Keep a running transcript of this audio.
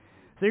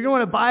So you're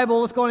going to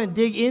Bible. Let's go on and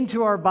dig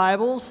into our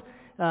Bibles.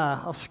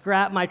 I'll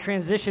scrap my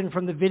transition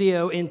from the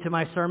video into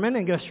my sermon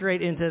and go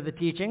straight into the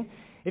teaching.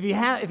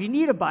 If you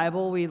need a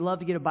Bible, we'd love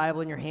to get a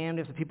Bible in your hand.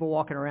 If the people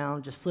walking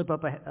around, just slip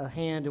up a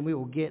hand and we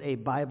will get a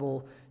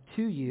Bible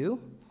to you.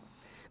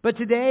 But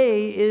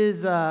today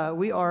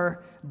we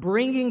are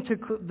bringing to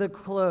the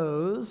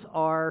close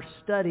our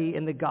study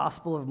in the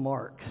Gospel of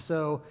Mark.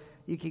 So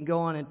you can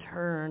go on and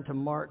turn to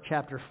Mark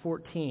chapter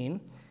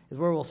 14 is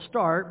where we'll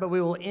start, but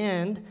we will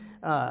end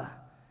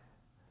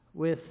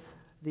with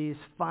the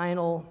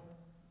final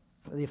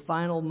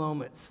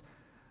moments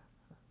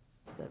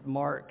that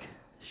Mark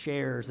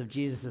shares of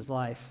Jesus'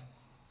 life.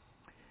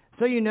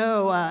 So you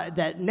know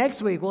that next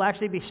week we'll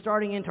actually be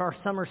starting into our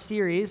summer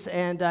series,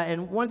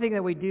 and one thing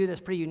that we do that's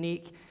pretty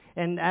unique,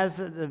 and as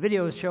the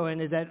video is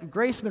showing, is that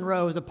Grace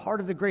Monroe is a part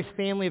of the Grace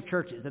family of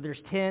churches. That there's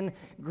 10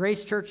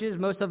 Grace churches,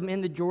 most of them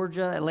in the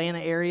Georgia, Atlanta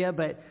area,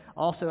 but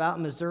also out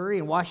in Missouri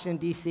and Washington,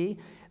 D.C.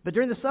 But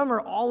during the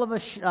summer, all of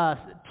us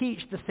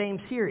teach the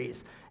same series,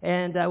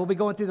 and we'll be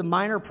going through the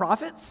minor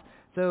prophets.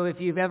 So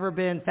if you've ever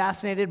been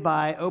fascinated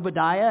by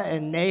Obadiah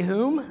and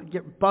Nahum,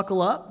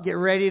 buckle up, get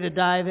ready to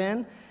dive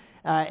in.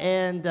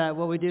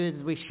 What we do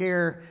is we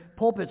share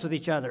pulpits with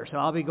each other. So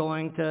I'll be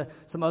going to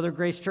some other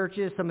Grace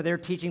churches. Some of their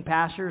teaching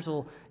pastors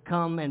will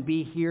come and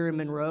be here in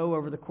Monroe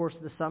over the course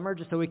of the summer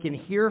just so we can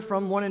hear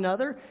from one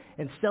another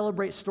and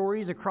celebrate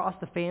stories across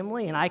the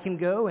family. And I can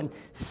go and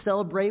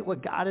celebrate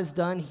what God has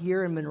done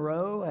here in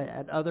Monroe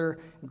at other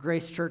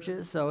Grace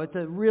churches. So it's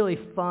a really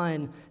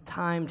fun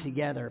time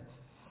together.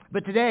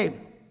 But today,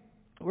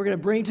 we're going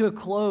to bring to a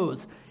close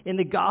in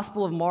the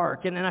Gospel of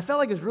Mark. And I felt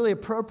like it was really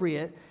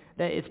appropriate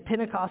that it's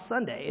Pentecost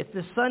Sunday. It's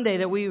the Sunday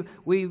that we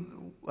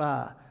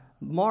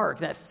mark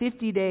that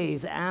 50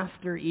 days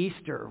after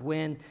Easter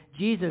when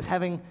Jesus,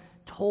 having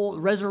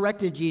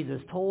resurrected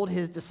Jesus, told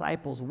his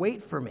disciples,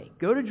 wait for me.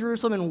 Go to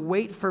Jerusalem and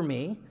wait for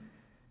me,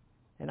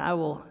 and I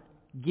will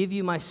give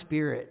you my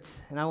Spirit,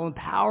 and I will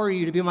empower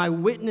you to be my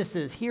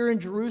witnesses here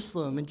in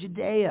Jerusalem and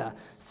Judea,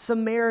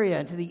 Samaria,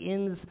 and to the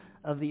ends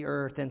of the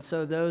earth. And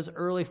so those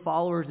early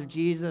followers of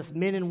Jesus,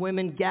 men and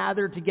women,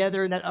 gathered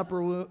together in that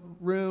upper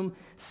room,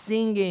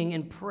 singing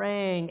and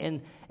praying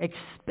and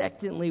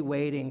expectantly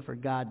waiting for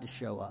God to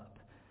show up.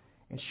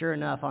 And sure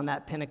enough, on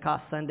that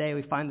Pentecost Sunday,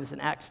 we find this in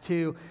Acts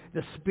 2,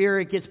 the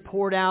Spirit gets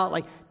poured out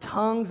like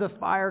tongues of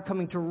fire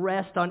coming to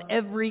rest on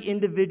every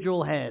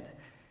individual head.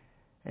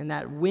 And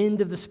that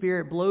wind of the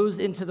Spirit blows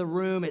into the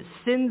room. It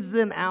sends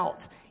them out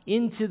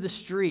into the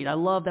street. I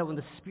love that when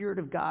the Spirit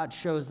of God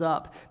shows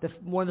up,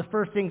 one of the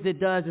first things it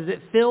does is it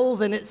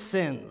fills and it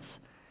sends.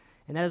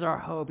 And that is our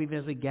hope, even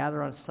as we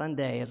gather on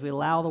Sunday, as we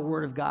allow the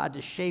Word of God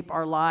to shape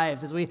our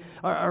lives, as we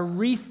are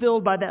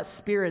refilled by that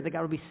Spirit that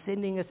God will be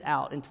sending us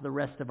out into the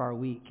rest of our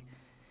week.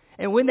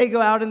 And when they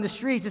go out in the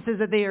streets, it says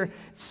that they are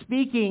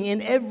speaking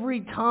in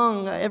every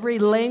tongue, every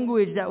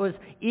language that was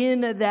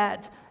in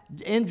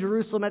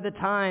Jerusalem at the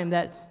time,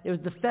 that it was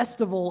the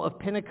festival of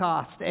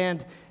Pentecost,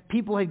 and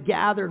people had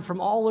gathered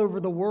from all over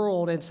the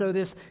world, and so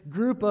this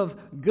group of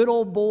good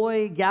old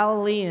boy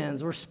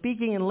Galileans were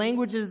speaking in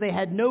languages they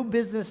had no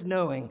business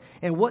knowing,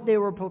 and what they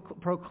were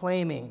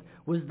proclaiming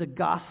was the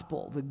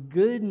gospel, the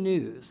good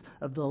news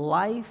of the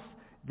life,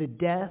 the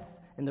death,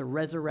 and the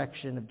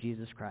resurrection of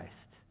Jesus Christ.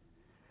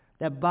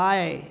 That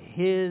by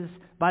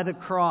the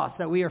cross,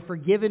 that we are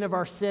forgiven of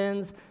our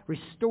sins,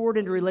 restored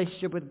into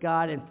relationship with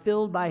God, and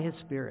filled by His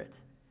Spirit.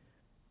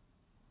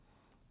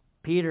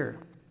 Peter,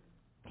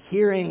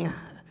 hearing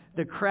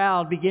the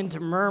crowd begin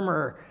to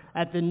murmur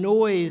at the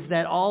noise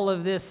that all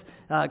of this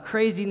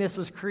craziness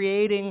was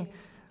creating.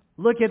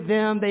 Look at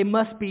them, they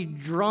must be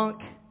drunk.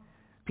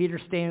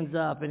 Peter stands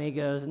up and he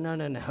goes,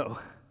 no.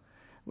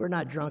 We're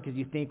not drunk as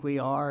you think we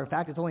are. In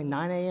fact, it's only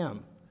 9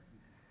 a.m.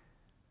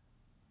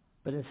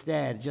 But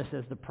instead, just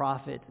as the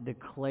prophet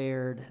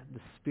declared, the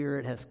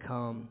Spirit has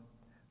come,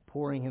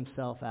 pouring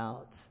Himself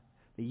out.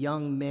 The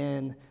young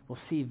men will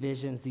see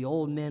visions. The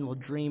old men will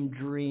dream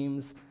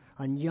dreams.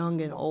 On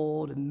young and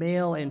old,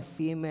 male and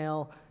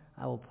female,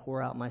 I will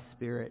pour out my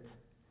Spirit.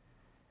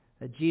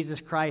 That Jesus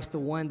Christ, the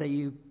one that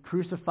you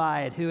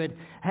crucified, who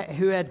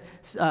had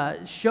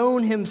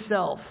shown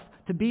Himself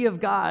to be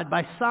of God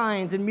by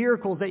signs and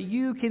miracles that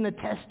you can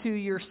attest to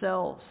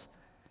yourselves,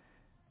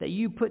 that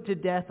you put to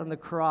death on the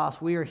cross,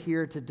 we are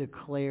here to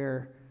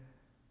declare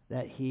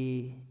that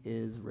He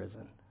is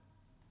risen.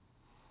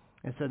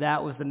 And so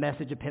that was the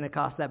message of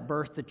Pentecost that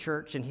birthed the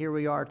church, and here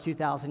we are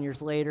 2,000 years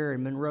later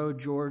in Monroe,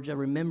 Georgia,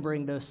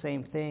 remembering those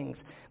same things.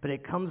 But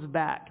it comes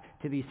back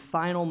to these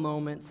final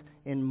moments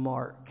in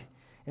Mark.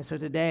 And so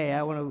today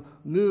I want to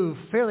move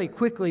fairly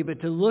quickly,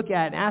 but to look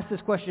at and ask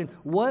this question,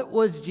 what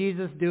was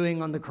Jesus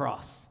doing on the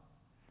cross?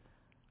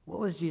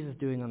 What was Jesus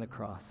doing on the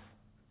cross?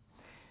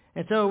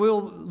 And so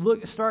we'll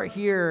start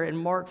here in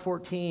Mark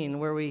 14,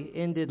 where we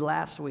ended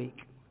last week.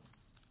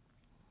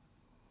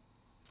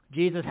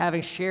 Jesus,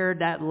 having shared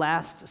that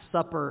Last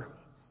Supper,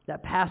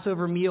 that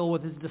Passover meal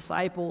with His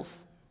disciples,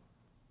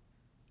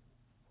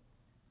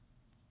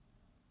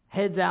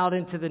 heads out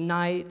into the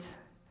night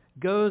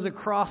goes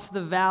across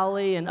the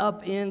valley and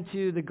up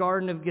into the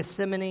Garden of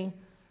Gethsemane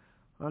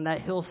on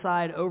that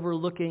hillside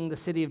overlooking the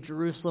city of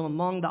Jerusalem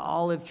among the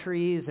olive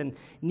trees, and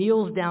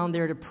kneels down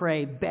there to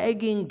pray,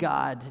 begging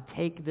God to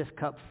take this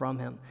cup from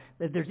him.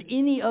 If there's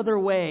any other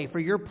way for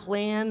your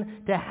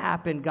plan to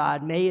happen,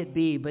 God, may it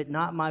be, but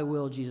not my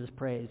will, Jesus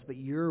prays, but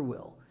your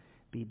will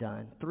be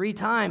done. 3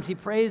 times he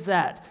prays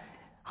that,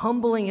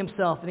 humbling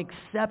himself and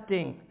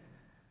accepting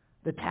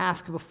the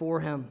task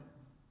before him.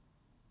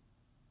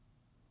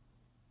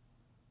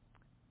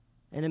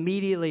 And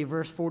immediately,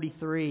 verse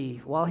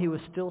 43, while he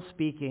was still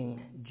speaking,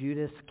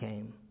 Judas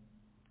came,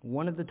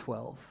 one of the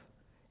 12,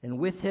 and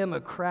with him a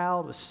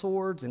crowd with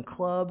swords and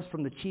clubs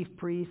from the chief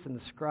priests and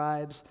the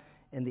scribes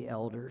and the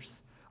elders.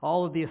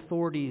 All of the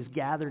authorities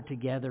gathered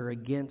together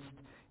against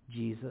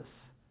Jesus.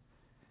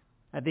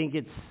 I think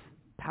it's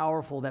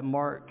powerful that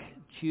Mark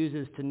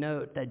chooses to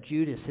note that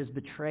Judas, his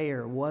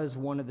betrayer, was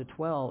one of the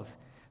 12.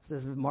 So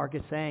as Mark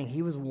is saying,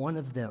 he was one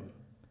of them.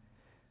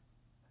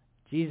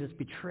 Jesus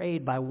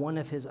betrayed by one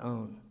of his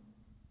own.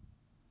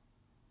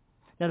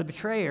 Now the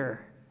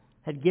betrayer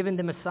had given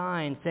them a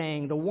sign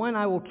saying, "The one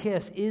I will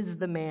kiss is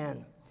the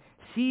man.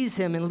 Seize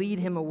him and lead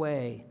him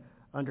away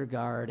under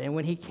guard." And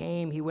when he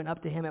came, he went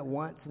up to him at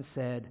once and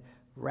said,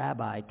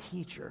 "Rabbi,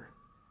 teacher."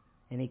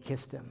 And he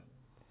kissed him.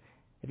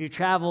 If you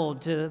travel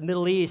to the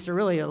Middle East, or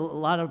really a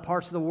lot of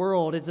parts of the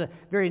world, it's a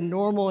very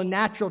normal and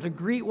natural to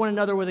greet one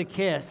another with a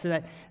kiss.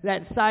 So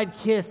that side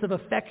kiss of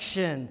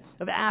affection,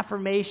 of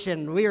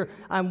affirmation.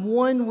 I'm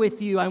one with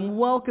you, I'm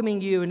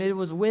welcoming you. And it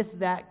was with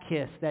that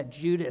kiss that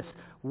Judas,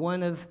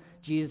 one of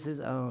Jesus'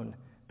 own,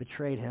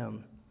 betrayed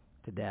him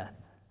to death.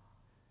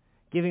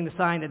 Giving the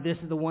sign that this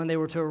is the one they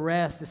were to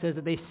arrest, it says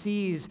that they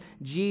seized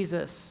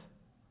Jesus.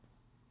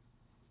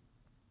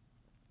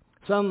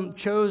 Some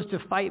chose to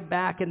fight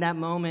back in that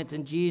moment,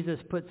 and Jesus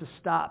puts a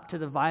stop to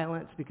the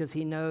violence because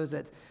he knows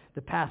that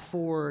the path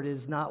forward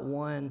is not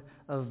one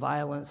of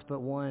violence, but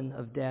one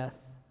of death.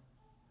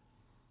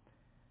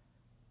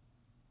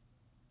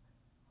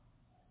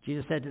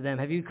 Jesus said to them,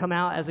 "Have you come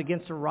out as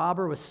against a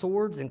robber with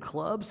swords and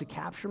clubs to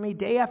capture me?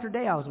 Day after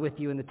day I was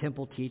with you in the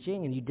temple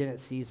teaching, and you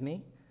didn't seize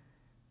me.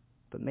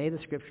 But may the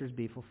scriptures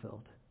be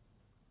fulfilled."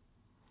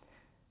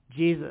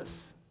 Jesus,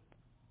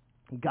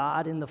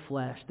 God in the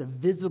flesh, the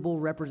visible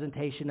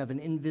representation of an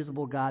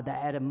invisible God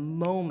that at a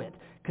moment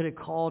could have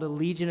called a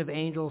legion of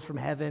angels from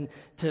heaven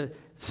to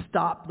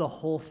stop the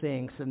whole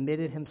thing,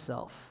 submitted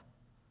himself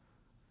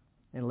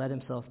and let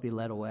himself be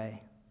led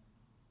away.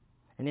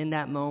 And in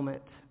that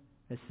moment,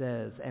 it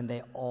says, and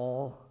they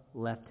all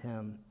left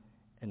him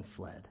and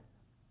fled.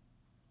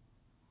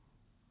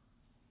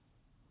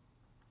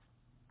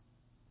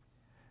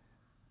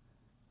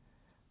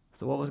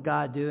 So what was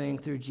God doing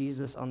through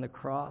Jesus on the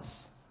cross?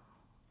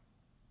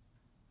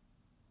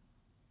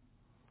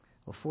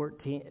 Well,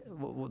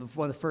 one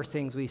of the first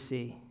things we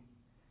see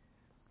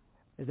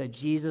is that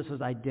Jesus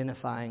was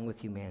identifying with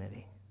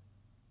humanity.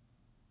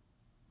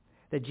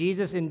 That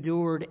Jesus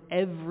endured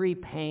every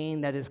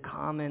pain that is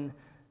common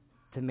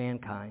to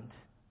mankind.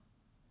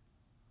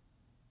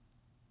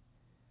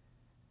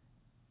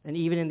 And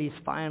even in these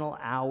final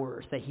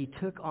hours, that he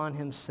took on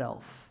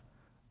himself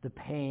the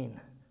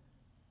pain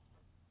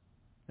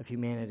of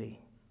humanity.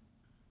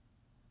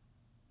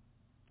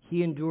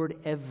 He endured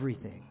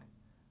everything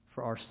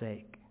for our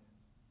sake.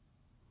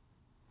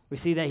 We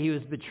see that he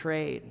was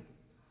betrayed.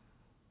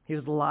 He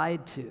was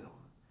lied to.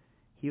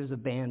 He was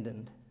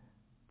abandoned.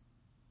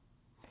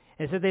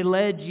 And so they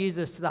led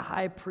Jesus to the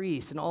high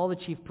priest, and all the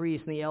chief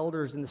priests and the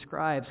elders and the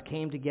scribes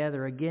came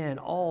together again,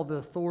 all the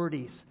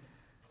authorities.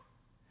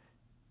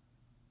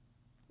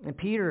 And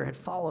Peter had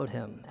followed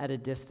him at a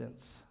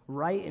distance,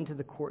 right into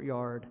the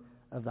courtyard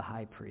of the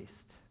high priest.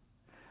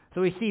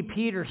 So we see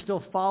Peter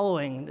still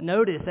following.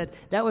 Notice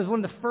that was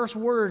one of the first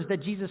words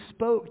that Jesus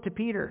spoke to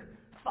Peter.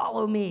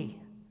 "Follow me.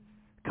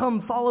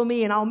 Come, follow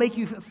me, and I'll make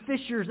you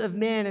fishers of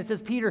men." It says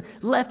Peter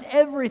left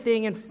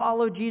everything and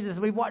followed Jesus.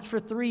 We've watched for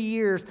 3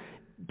 years.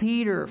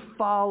 Peter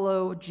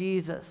followed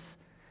Jesus.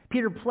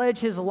 Peter pledged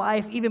his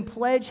life, even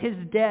pledged his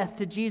death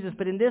to Jesus.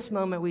 But in this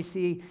moment, we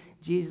see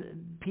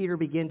Peter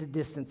begin to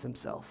distance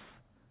himself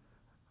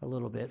a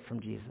little bit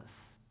from Jesus.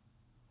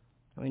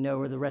 And we know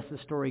where the rest of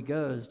the story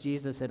goes.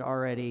 Jesus had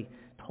already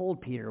told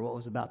Peter what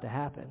was about to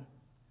happen.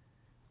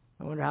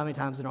 I wonder how many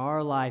times in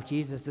our life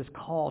Jesus is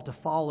called to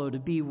follow, to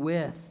be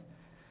with.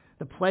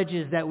 The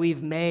pledges that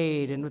we've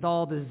made, and with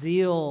all the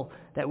zeal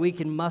that we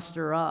can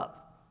muster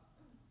up.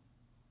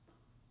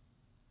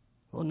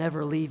 We'll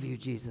never leave you,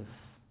 Jesus.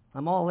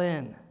 I'm all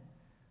in.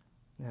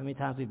 And how many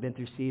times we've been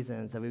through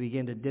seasons that we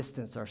begin to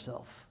distance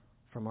ourselves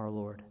from our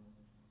Lord.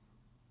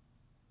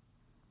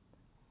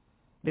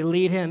 They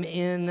lead him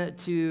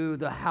into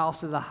the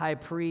house of the high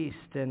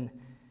priest, and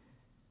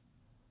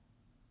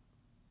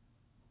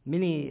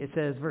many, it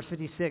says, verse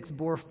 56,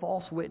 bore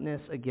false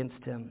witness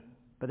against him,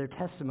 but their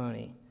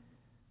testimony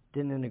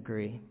didn't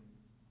agree.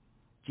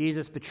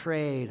 Jesus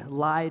betrayed,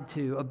 lied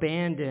to,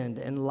 abandoned,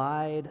 and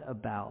lied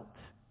about.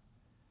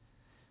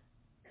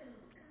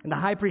 And the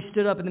high priest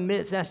stood up in the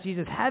midst and asked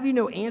Jesus, "Have you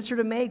no answer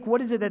to make?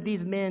 What is it that these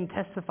men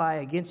testify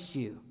against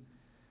you?"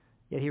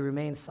 Yet he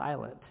remained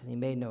silent, and he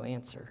made no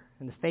answer.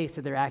 In the face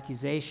of their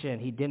accusation,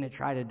 he didn't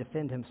try to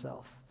defend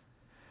himself.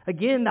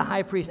 Again, the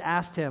high priest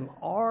asked him,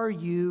 "Are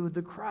you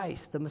the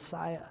Christ, the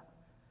Messiah,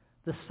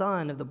 the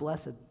Son of the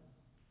Blessed?"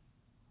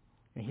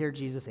 And here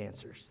Jesus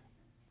answers,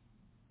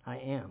 "I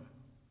am.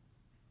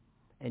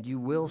 And you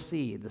will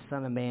see the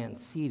Son of Man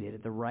seated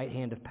at the right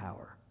hand of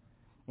power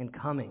and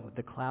coming with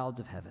the clouds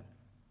of heaven."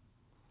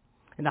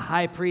 And the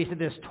high priest at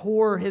this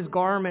tore his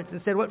garments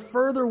and said, "What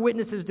further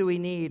witnesses do we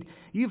need?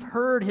 You've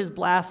heard his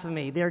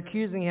blasphemy. They're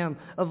accusing him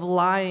of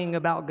lying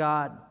about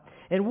God.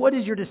 And what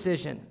is your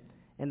decision?"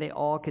 And they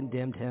all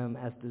condemned him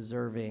as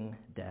deserving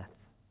death.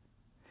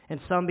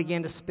 And some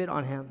began to spit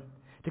on him,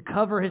 to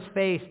cover his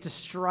face, to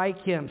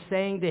strike him,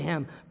 saying to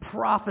him,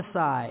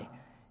 "Prophesy."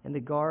 And the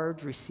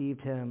guards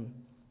received him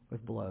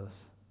with blows.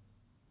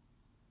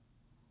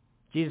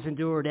 Jesus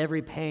endured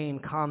every pain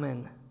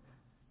common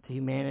to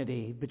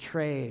humanity: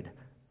 betrayed,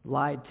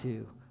 lied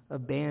to,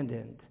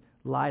 abandoned,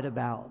 lied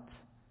about,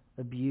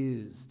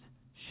 abused,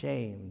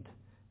 shamed,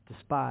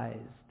 despised,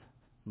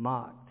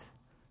 mocked,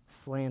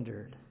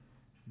 slandered,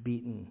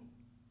 beaten,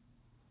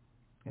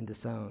 and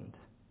disowned.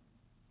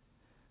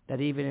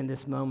 That even in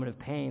this moment of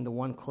pain, the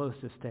one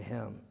closest to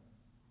him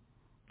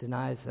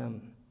denies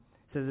him.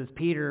 It says, as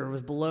Peter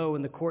was below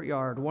in the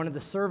courtyard, one of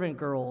the servant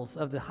girls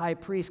of the high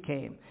priest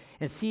came,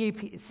 and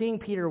seeing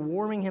Peter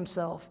warming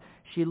himself,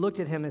 she looked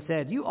at him and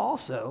said, "You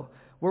also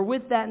were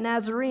with that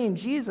Nazarene,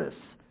 Jesus."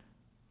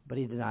 But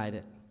he denied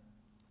it,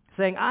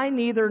 saying, "I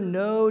neither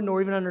know nor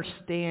even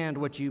understand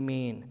what you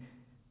mean."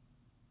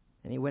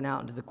 And he went out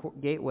into the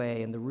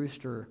gateway, and the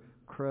rooster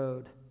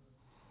crowed.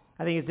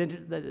 I think it's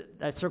interesting that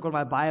I circled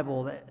my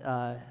Bible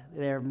that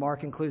there.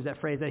 Mark includes that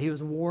phrase that he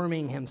was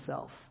warming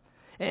himself.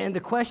 And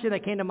the question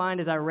that came to mind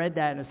as I read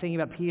that and was thinking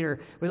about Peter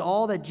was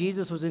all that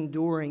Jesus was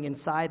enduring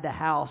inside the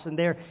house. And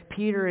there,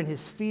 Peter in his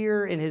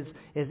fear, in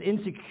his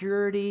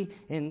insecurity,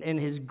 in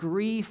his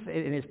grief,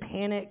 in his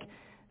panic,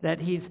 that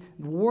he's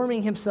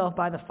warming himself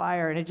by the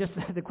fire. And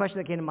the question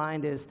that came to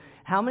mind is,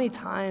 how many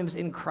times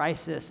in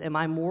crisis am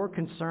I more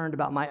concerned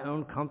about my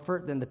own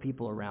comfort than the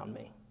people around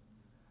me?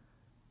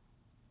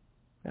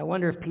 I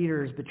wonder if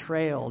Peter's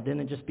betrayal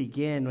didn't just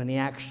begin when he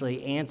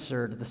actually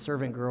answered the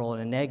servant girl in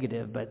a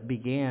negative, but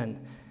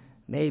began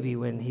maybe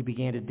when he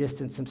began to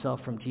distance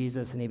himself from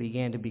Jesus and he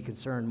began to be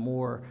concerned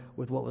more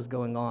with what was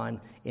going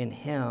on in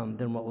him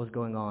than what was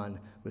going on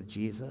with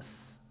Jesus.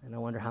 And I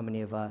wonder how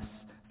many of us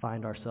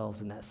find ourselves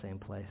in that same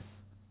place.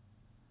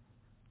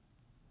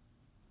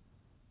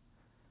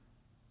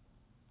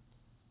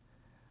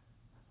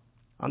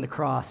 On the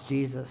cross,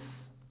 Jesus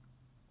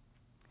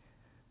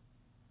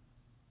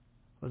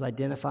was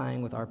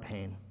identifying with our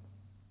pain.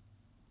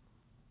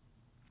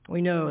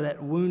 We know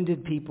that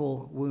wounded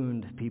people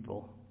wound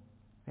people.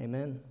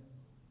 Amen?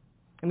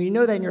 I mean, you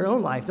know that in your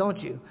own life, don't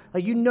you?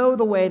 Like, you know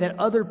the way that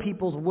other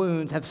people's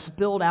wounds have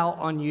spilled out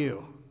on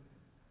you.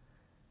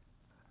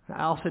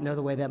 I also know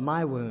the way that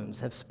my wounds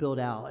have spilled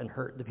out and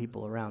hurt the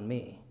people around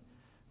me.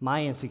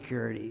 My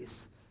insecurities,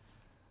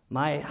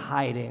 my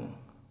hiding,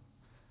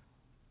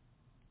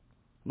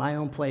 my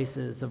own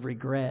places of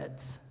regret,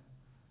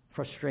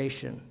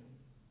 frustration,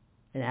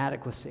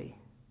 inadequacy.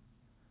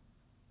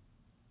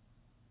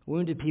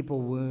 Wounded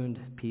people wound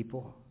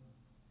people.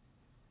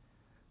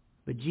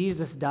 But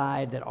Jesus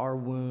died that our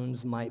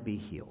wounds might be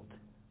healed.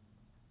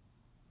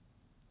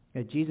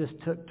 That Jesus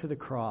took to the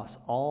cross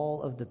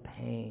all of the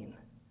pain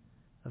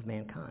of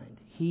mankind.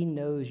 He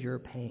knows your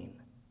pain.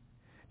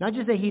 Not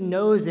just that he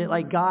knows it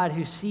like God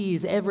who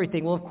sees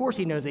everything. Well, of course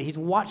he knows it. He's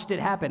watched it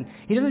happen.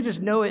 He doesn't just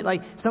know it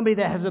like somebody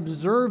that has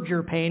observed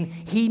your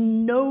pain. He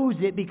knows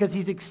it because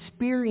he's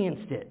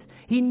experienced it.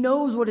 He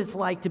knows what it's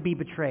like to be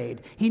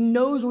betrayed. He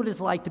knows what it's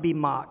like to be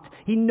mocked.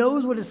 He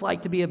knows what it's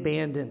like to be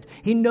abandoned.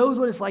 He knows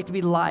what it's like to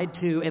be lied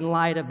to and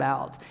lied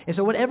about. And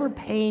so whatever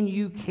pain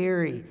you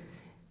carry,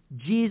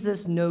 Jesus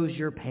knows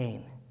your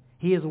pain.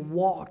 He has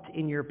walked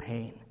in your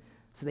pain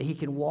so that he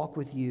can walk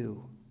with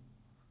you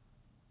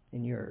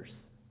in yours.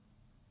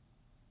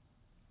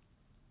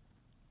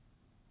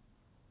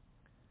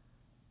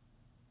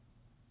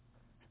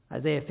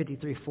 Isaiah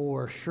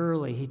 53:4,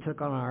 surely he took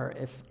on our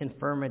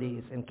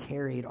infirmities and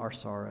carried our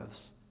sorrows.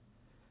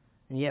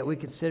 And yet we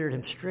considered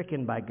him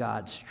stricken by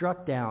God,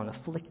 struck down,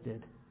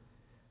 afflicted.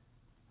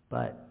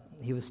 But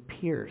he was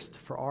pierced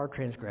for our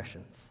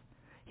transgressions.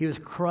 He was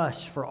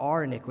crushed for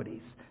our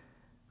iniquities.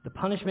 The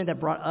punishment that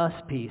brought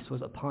us peace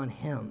was upon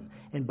him,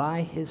 and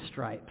by his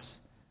stripes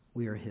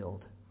we are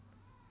healed.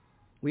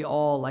 We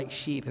all, like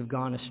sheep, have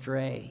gone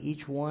astray.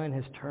 Each one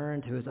has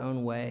turned to his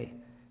own way,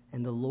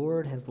 and the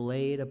Lord has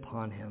laid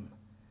upon him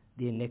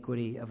the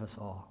iniquity of us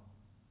all.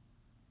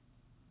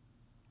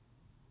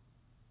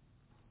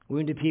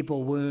 Wounded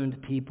people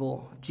wound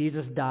people.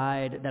 Jesus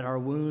died that our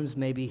wounds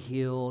may be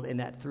healed, and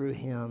that through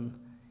him,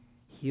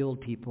 healed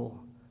people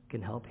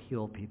can help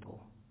heal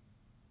people.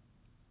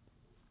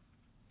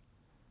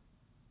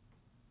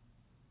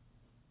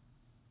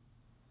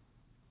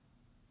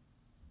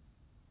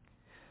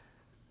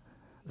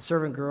 The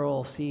servant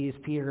girl sees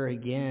Peter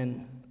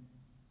again,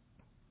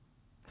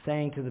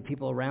 saying to the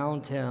people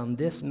around him,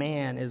 "This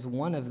man is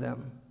one of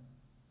them."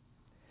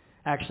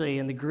 Actually,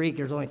 in the Greek,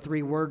 there's only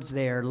 3 words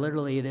there.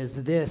 Literally, it is,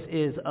 "This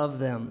is of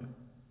them."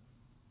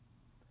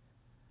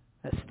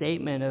 A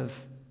statement of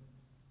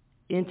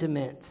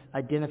intimate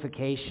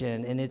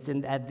identification, and it's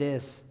at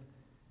this.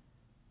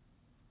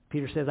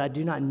 Peter says, "I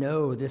do not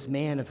know this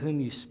man of whom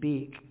you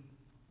speak."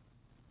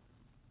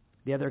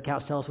 The other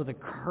accounts tell us with a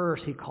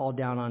curse he called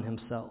down on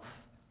himself.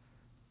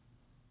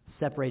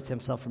 Separates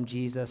himself from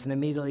Jesus, and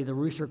immediately the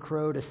rooster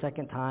crowed a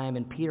second time,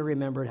 and Peter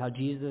remembered how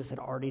Jesus had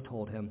already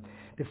told him,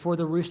 "Before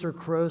the rooster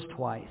crows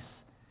twice,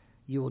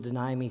 you will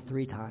deny me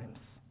 3 times."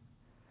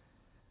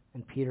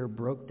 And Peter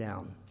broke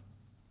down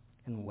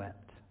and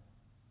wept.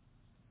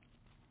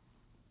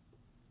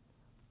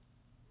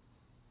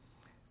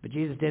 But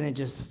Jesus didn't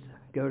just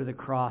go to the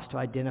cross to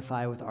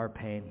identify with our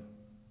pain.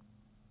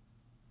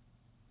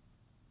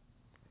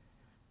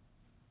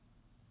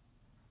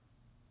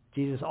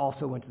 Jesus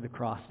also went to the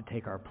cross to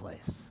take our place.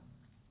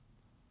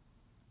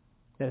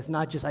 That it's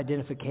not just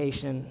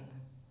identification,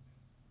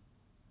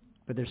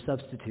 but there's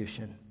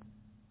substitution.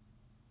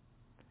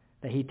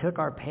 That he took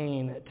our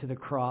pain to the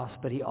cross,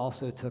 but he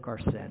also took our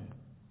sin.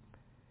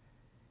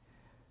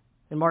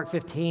 In Mark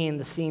 15,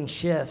 the scene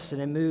shifts and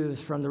it moves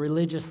from the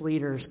religious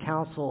leaders'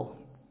 council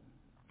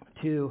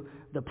to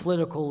the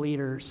political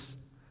leaders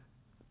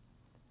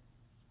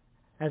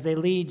as they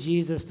lead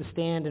Jesus to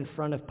stand in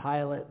front of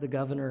Pilate, the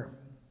governor.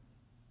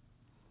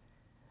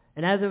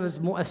 And as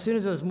soon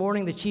as it was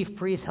morning, the chief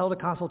priests held a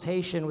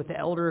consultation with the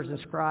elders and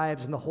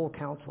scribes and the whole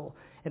council.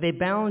 And they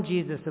bound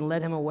Jesus and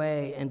led him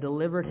away and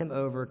delivered him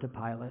over to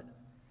Pilate.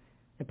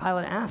 And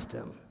Pilate asked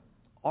him,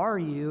 "Are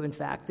you, in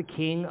fact, the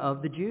king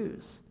of the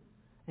Jews?"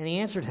 And he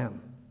answered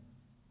him,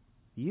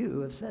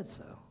 "You have said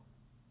so."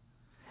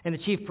 And the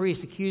chief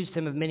priests accused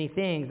him of many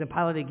things. And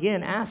Pilate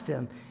again asked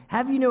him,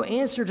 "Have you no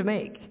answer to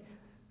make?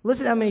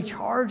 Listen how many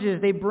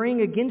charges they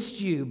bring against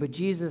you." But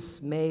Jesus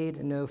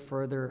made no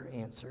further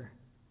answer.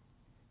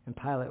 And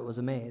Pilate was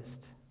amazed.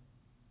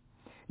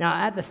 Now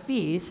at the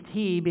feast,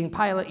 he, being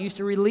Pilate, used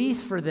to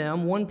release for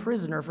them one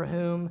prisoner for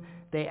whom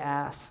they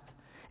asked.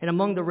 And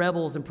among the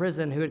rebels in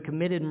prison who had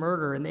committed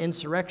murder in the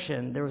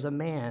insurrection, there was a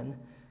man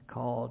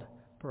called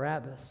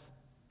Barabbas.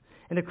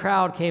 And the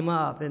crowd came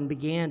up and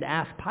began to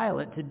ask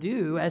Pilate to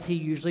do as he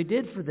usually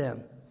did for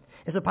them.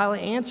 And so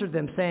Pilate answered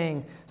them,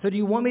 saying, "So do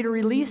you want me to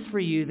release for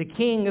you the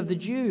king of the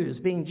Jews,"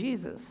 being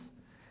Jesus?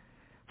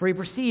 For he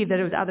perceived that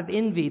it was out of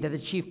envy that the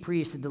chief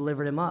priests had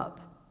delivered him up.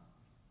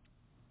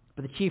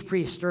 But the chief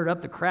priests stirred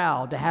up the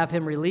crowd to have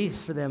him release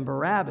for them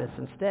Barabbas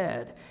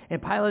instead. And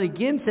Pilate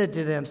again said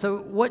to them, "So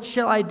what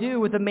shall I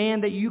do with the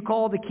man that you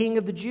call the king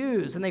of the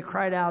Jews?" And they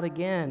cried out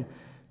again,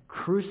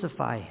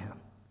 "Crucify him."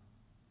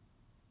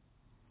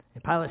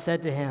 And Pilate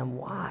said to him,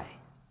 "Why?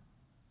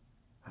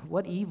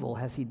 What evil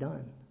has he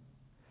done?"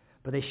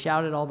 But they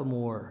shouted all the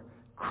more,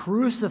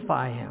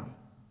 "Crucify him."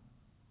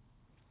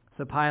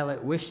 So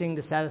Pilate, wishing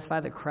to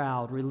satisfy the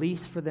crowd,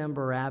 released for them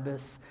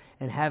Barabbas,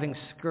 and having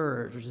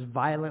scourged, which is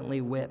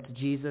violently whipped,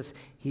 Jesus,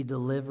 he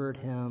delivered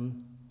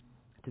him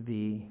to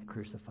be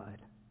crucified.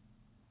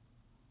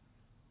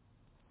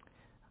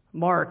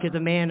 Mark is a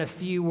man of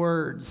few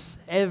words.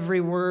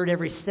 Every word,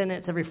 every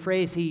sentence, every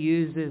phrase he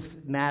uses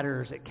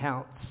matters, it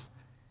counts.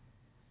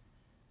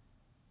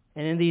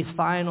 And in these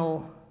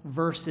final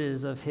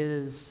verses of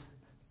his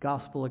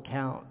gospel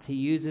account, he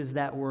uses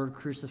that word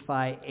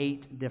crucify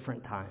 8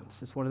 different times.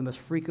 It's one of the most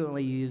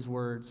frequently used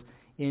words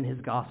in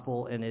his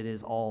gospel, and it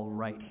is all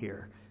right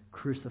here.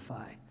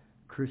 Crucify,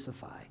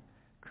 crucify,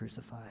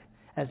 crucify.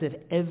 As if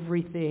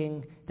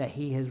everything that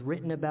he has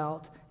written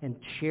about and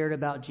shared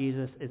about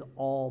Jesus is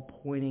all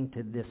pointing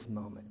to this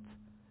moment,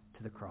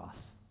 to the cross.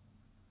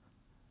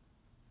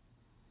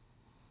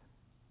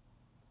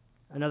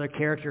 Another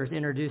character is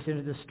introduced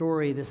into the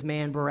story, this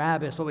man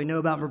Barabbas. What we know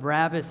about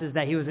Barabbas is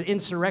that he was an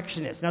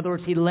insurrectionist. In other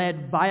words, he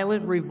led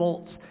violent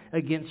revolts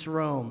against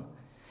Rome.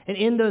 And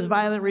in those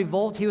violent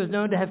revolts, he was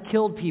known to have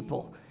killed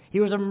people. He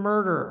was a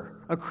murderer,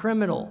 a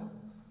criminal.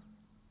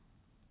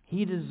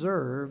 He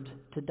deserved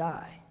to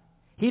die.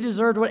 He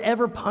deserved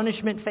whatever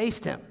punishment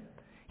faced him.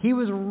 He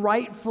was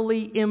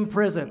rightfully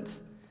imprisoned.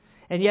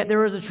 And yet there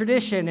was a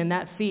tradition in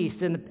that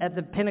feast, at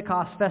the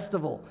Pentecost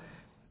festival,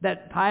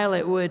 that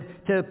Pilate would,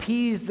 to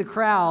appease the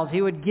crowds,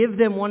 he would give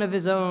them one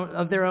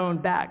of their own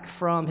back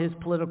from his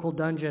political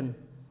dungeon.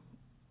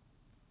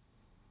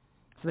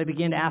 So they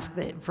began to ask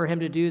for him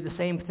to do the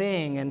same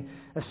thing, and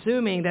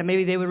assuming that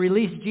maybe they would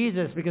release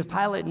Jesus, because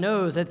Pilate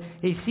knows that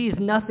he sees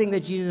nothing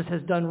that Jesus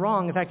has done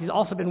wrong. In fact, he's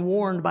also been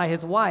warned by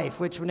his wife,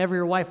 which whenever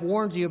your wife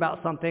warns you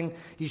about something,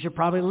 you should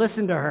probably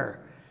listen to her.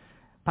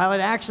 Pilate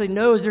actually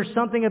knows there's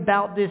something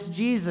about this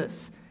Jesus.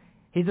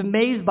 He's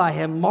amazed by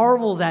him,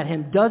 marvels at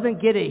him,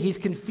 doesn't get it. He's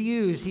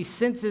confused. He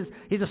senses,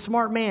 he's a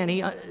smart man.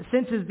 He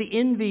senses the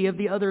envy of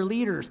the other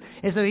leaders.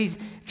 And so he's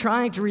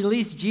trying to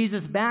release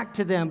Jesus back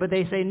to them, but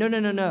they say,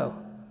 no.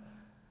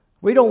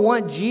 We don't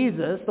want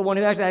Jesus, the one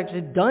who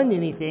actually done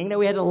anything that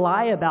we had to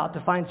lie about to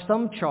find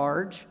some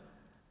charge.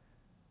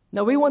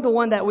 No, we want the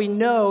one that we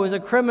know is a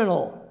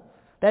criminal,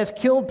 that has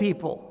killed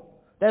people,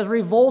 that has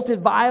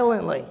revolted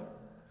violently.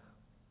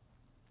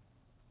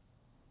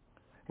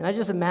 And I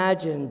just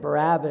imagine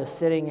Barabbas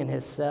sitting in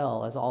his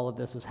cell as all of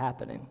this was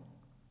happening.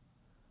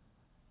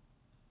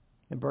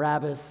 And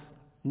Barabbas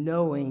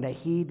knowing that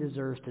he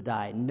deserves to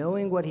die,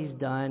 knowing what he's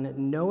done,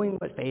 knowing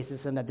what faces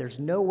him, that there's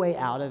no way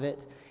out of it.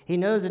 He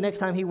knows the next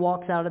time he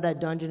walks out of that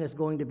dungeon is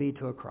going to be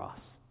to a cross.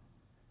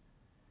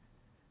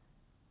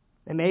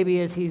 And maybe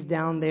as he's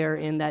down there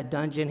in that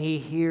dungeon, he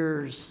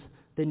hears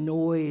the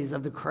noise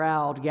of the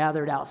crowd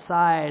gathered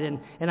outside.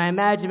 And I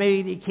imagine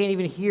maybe he can't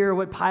even hear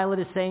what Pilate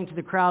is saying to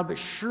the crowd, but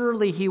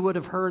surely he would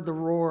have heard the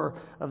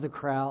roar of the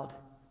crowd.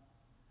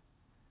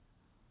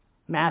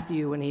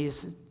 Matthew, when he's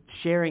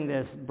sharing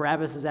this,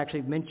 Barabbas is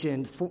actually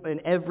mentioned in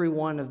every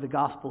one of the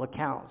gospel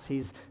accounts.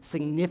 He's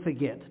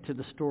significant to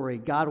the story.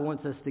 God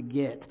wants us to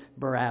get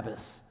Barabbas.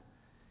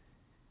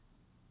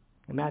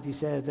 And Matthew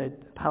says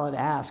that Pilate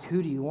asked,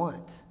 "Who do you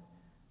want?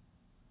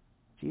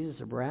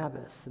 Jesus or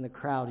Barabbas?" And the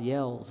crowd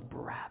yells,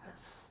 "Barabbas."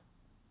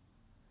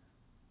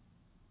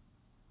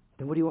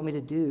 Then what do you want me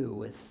to do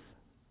with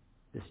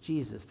this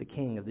Jesus, the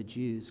King of the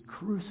Jews?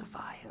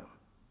 Crucify him.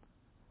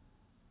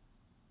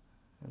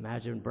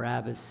 Imagine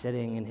Barabbas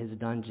sitting in his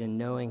dungeon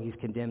knowing he's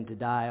condemned to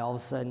die. All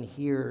of a sudden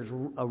hears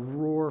a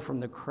roar from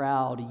the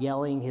crowd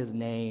yelling his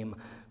name,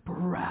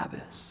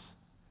 "Barabbas."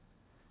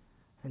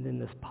 And then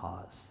this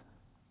pause.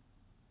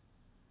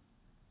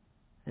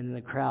 And then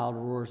the crowd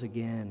roars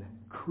again,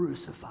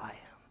 "Crucify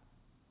him.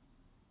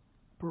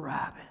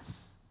 Barabbas.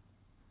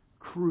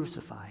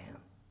 Crucify him."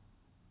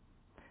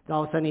 Then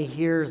all of a sudden he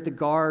hears the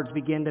guards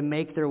begin to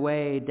make their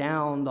way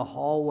down the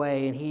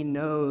hallway, and he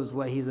knows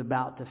what he's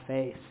about to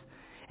face.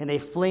 And they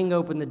fling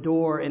open the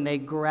door and they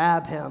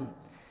grab him.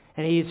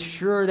 And he's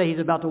sure that he's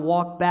about to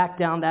walk back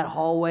down that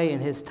hallway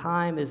and his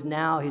time is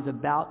now. He's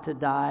about to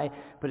die.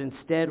 But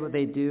instead what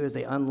they do is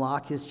they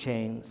unlock his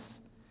chains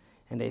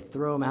and they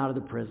throw him out of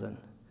the prison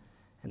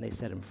and they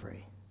set him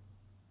free.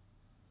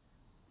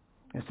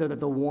 And so that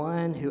the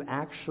one who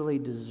actually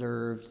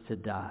deserves to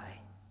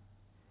die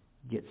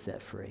gets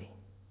set free.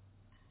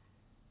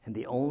 And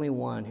the only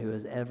one who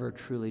has ever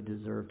truly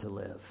deserved to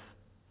live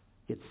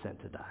gets sent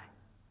to die.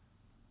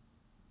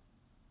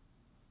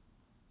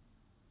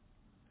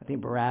 I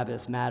think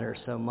Barabbas matters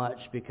so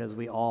much because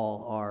we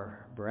all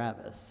are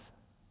Barabbas.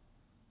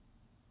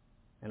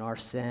 And our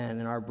sin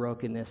and our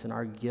brokenness and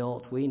our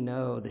guilt, we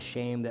know the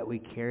shame that we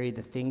carry,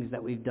 the things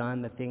that we've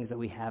done, the things that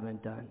we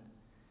haven't done.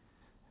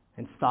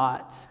 And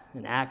thought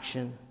and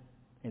action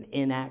and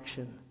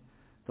inaction.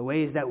 The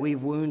ways that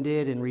we've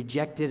wounded and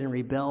rejected and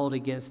rebelled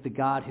against the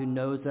God who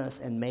knows us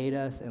and made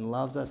us and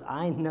loves us.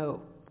 I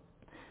know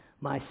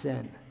my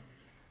sin.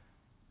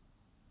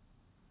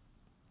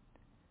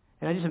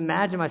 And I just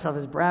imagine myself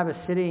as Barabbas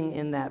sitting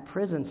in that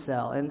prison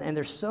cell. And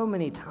there's so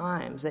many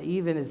times that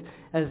even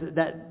as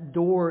that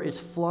door is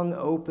flung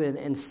open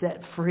and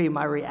set free,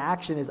 my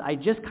reaction is I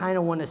just kind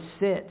of want to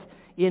sit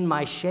in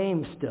my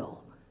shame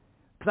still.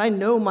 Because I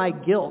know my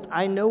guilt.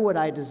 I know what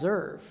I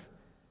deserve.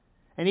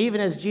 And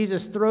even as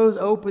Jesus throws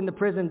open the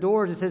prison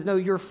doors, it says, "No,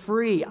 you're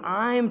free.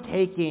 I'm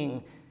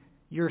taking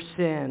your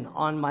sin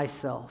on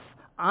myself.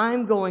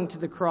 I'm going to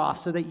the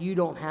cross so that you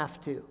don't have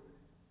to."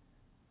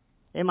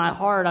 In my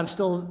heart, I'm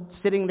still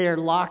sitting there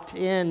locked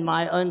in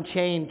my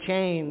unchained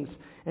chains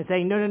and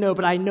saying, no,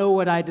 but I know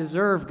what I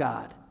deserve,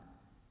 God.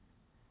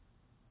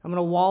 I'm going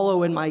to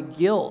wallow in my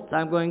guilt.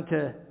 I'm going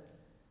to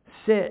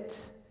sit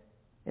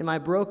in my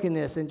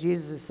brokenness. And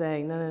Jesus is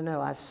saying, no,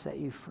 I've set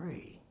you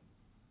free.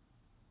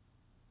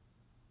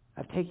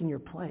 I've taken your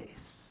place.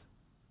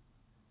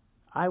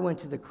 I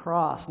went to the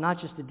cross not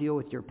just to deal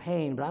with your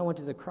pain, but I went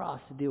to the cross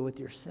to deal with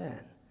your sin.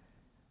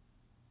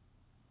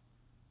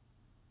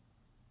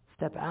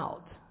 Step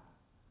out.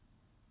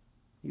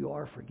 You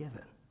are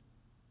forgiven.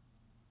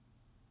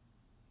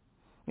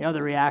 The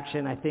other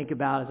reaction I think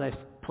about as I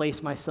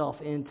place myself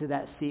into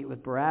that seat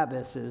with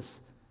Barabbas is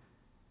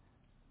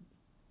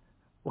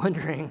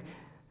wondering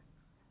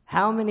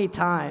how many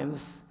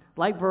times,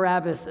 like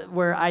Barabbas,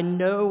 where I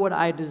know what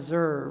I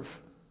deserve,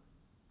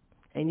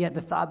 and yet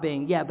the thought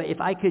being, but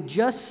if I could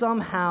just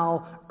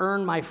somehow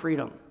earn my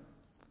freedom.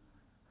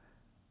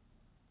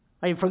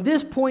 Like from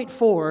this point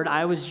forward,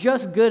 I was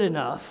just good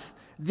enough.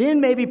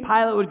 Then maybe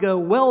Pilate would go,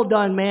 "Well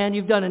done, man.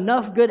 You've done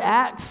enough good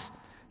acts.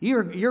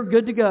 You're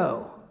good to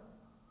go."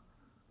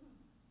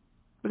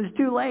 But it's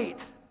too late.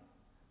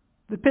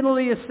 The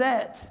penalty is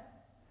set.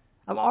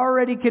 I'm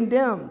already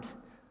condemned.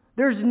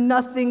 There's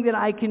nothing that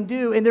I can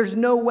do, and there's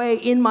no way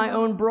in my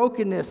own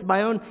brokenness,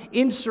 my own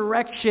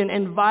insurrection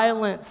and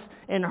violence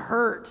and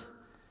hurt,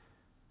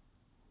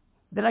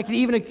 that I can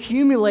even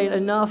accumulate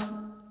enough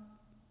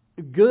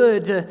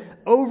good to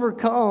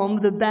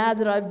overcome the bad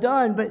that I've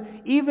done. But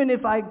even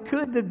if I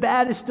could, the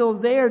bad is still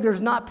there.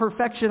 There's not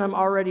perfection. I'm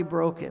already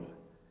broken.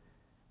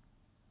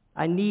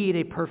 I need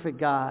a perfect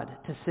God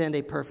to send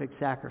a perfect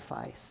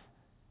sacrifice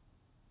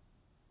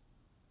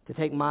to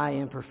take my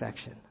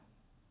imperfection,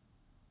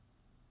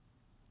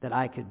 that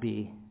I could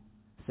be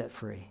set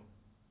free.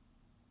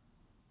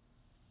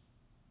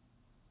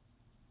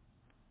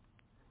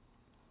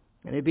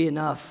 And it'd be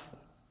enough.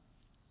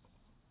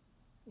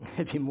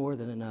 It'd be more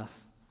than enough.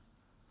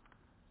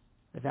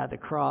 If at the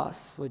cross,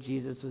 what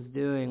Jesus was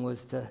doing was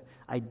to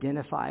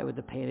identify with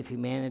the pain of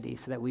humanity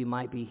so that we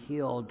might be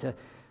healed, to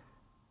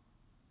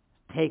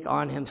take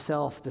on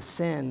himself the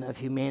sin of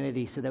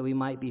humanity so that we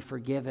might be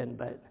forgiven.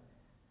 But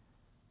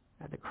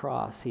at the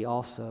cross, he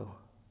also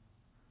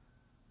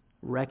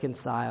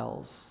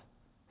reconciles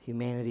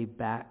humanity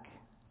back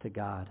to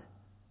God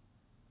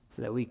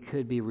so that we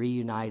could be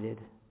reunited,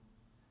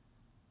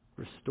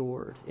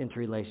 restored into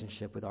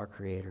relationship with our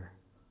Creator.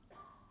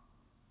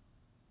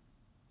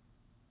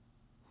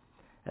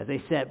 As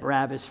they set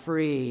Barabbas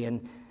free,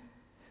 and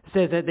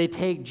says that they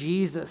take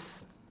Jesus,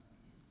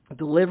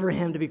 deliver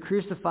him to be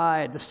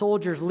crucified, the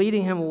soldiers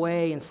leading him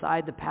away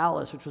inside the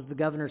palace, which was the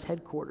governor's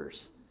headquarters.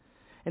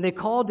 And they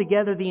called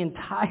together the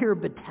entire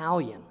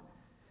battalion.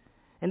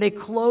 And they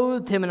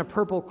clothed him in a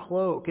purple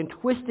cloak, and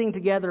twisting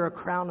together a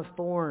crown of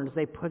thorns,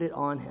 they put it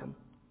on him.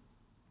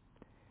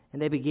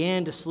 And they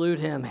began to salute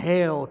him,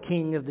 "Hail,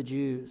 King of the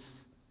Jews."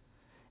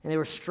 And they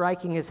were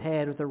striking his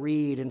head with a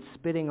reed and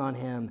spitting on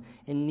him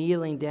and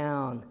kneeling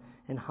down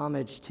in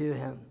homage to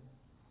him.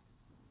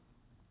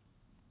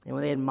 And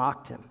when they had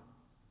mocked him,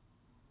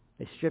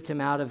 they stripped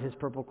him out of his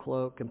purple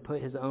cloak and put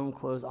his own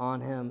clothes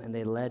on him, and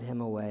they led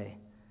him away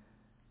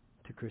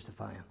to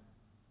crucify him.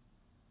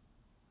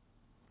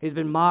 He's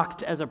been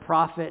mocked as a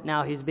prophet.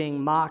 Now he's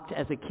being mocked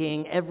as a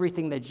king.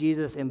 Everything that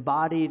Jesus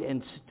embodied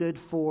and stood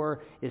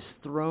for is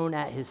thrown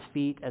at his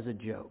feet as a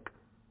joke.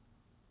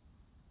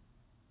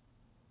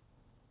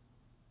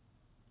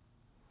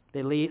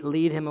 They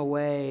lead him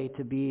away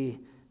to be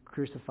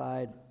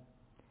crucified.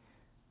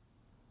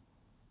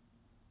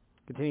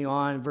 Continue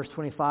on, verse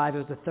 25, it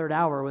was the third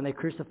hour when they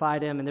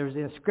crucified him, and there was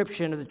the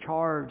inscription of the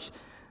charge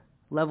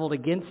leveled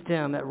against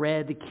him that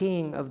read, "The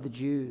King of the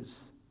Jews."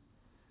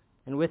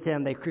 And with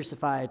him they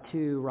crucified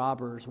two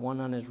robbers, one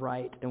on his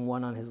right and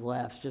one on his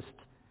left, just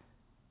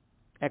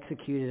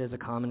executed as a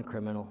common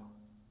criminal.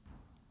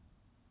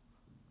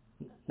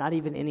 Not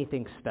even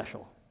anything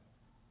special.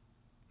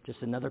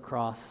 Just another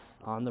cross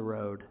on the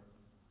road.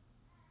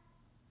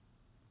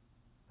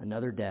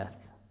 Another death.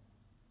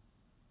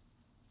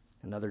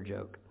 Another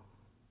joke.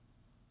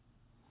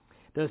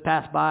 Those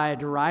passed by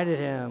derided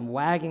him,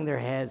 wagging their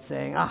heads,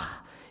 saying,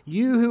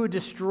 you who would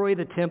destroy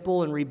the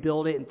temple and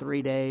rebuild it in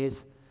 3 days,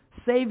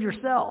 save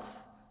yourself.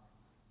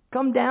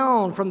 Come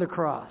down from the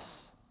cross.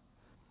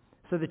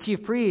 So the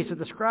chief priests with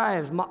the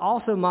scribes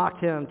also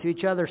mocked him to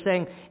each other,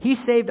 saying, he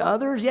saved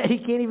others, yet he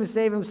can't even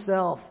save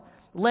himself.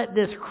 Let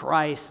this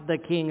Christ, the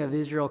King of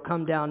Israel,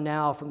 come down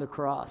now from the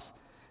cross.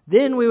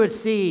 Then we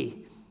would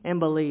see and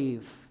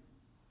believe.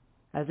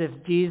 As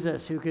if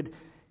Jesus, who could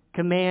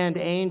command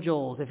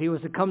angels, if he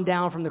was to come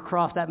down from the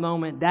cross that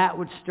moment, that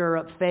would stir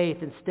up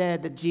faith.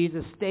 Instead, that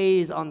Jesus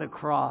stays on the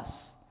cross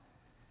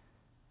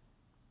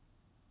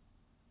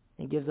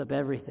and gives up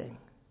everything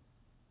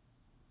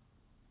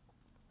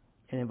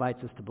and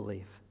invites us to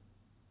believe.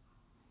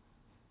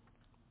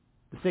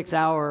 The 6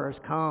 hours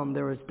come,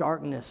 there was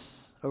darkness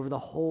over the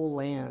whole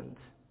land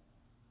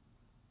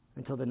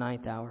until the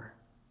 9th hour.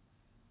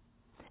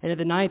 And at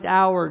the 9th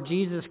hour,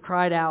 Jesus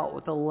cried out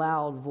with a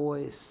loud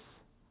voice,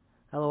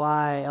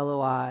 Eloi,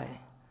 Eloi,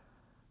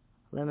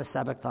 lema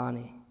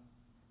sabachthani,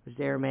 which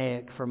is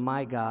Aramaic for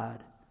my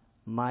God,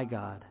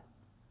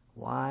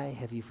 why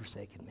have you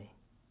forsaken me?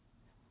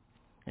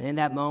 And in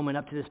that moment,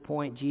 up to this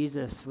point,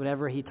 Jesus,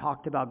 whenever he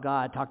talked about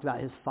God, talked about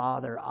his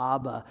Father,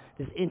 Abba,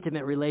 this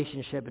intimate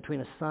relationship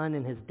between a son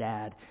and his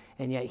dad.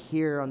 And yet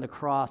here on the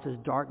cross, as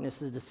darkness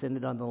has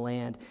descended on the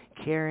land,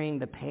 carrying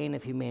the pain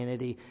of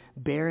humanity,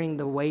 bearing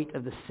the weight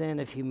of the sin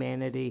of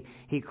humanity,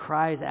 he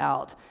cries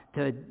out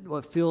to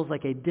what feels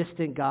like a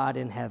distant God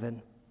in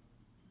heaven.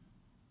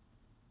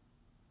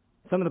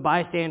 Some of the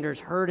bystanders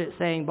heard it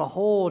saying,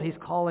 behold, he's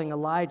calling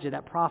Elijah,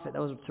 that prophet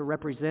that was to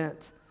represent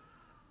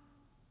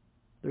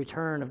the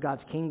return of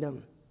God's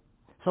kingdom.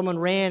 Someone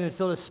ran and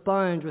filled a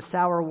sponge with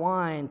sour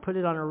wine, put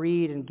it on a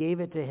reed, and gave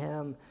it to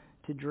him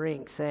to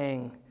drink,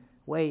 saying,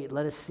 wait,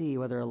 let us see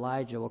whether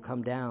Elijah will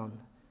come down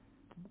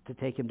to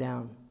take him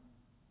down.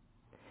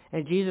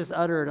 And Jesus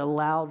uttered a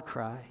loud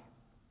cry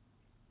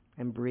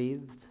and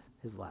breathed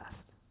his last.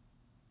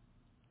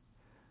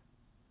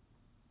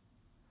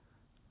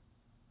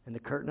 And the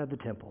curtain of the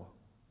temple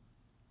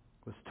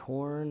was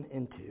torn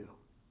in two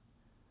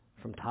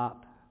from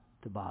top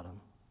to bottom,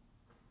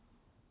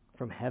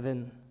 from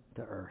heaven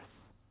to earth.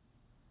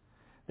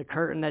 The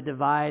curtain that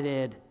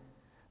divided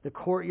the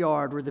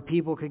courtyard where the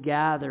people could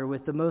gather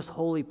with the most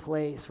holy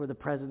place where the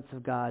presence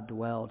of God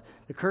dwelled.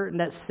 The curtain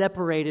that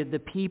separated the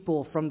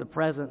people from the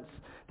presence.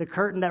 The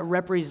curtain that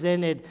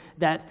represented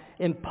that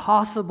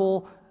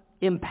impossible,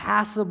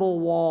 impassable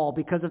wall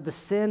because of the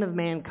sin of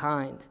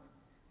mankind.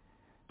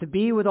 To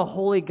be with a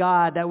holy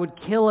God that would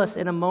kill us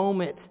in a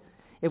moment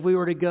if we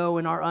were to go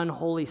in our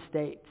unholy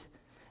state.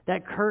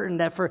 That curtain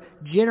that for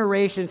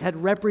generations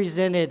had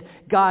represented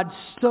God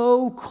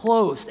so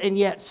close and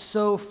yet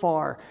so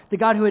far. The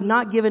God who had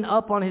not given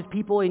up on his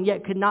people and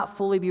yet could not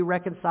fully be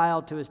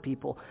reconciled to his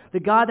people. The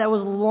God that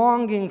was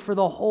longing for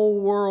the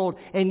whole world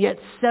and yet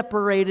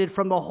separated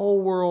from the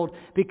whole world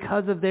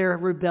because of their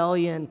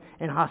rebellion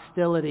and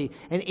hostility.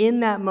 And in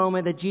that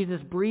moment that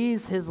Jesus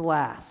breathes his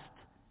last,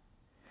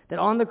 that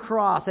on the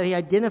cross, that he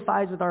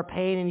identifies with our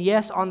pain, and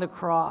yes, on the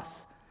cross,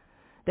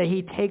 that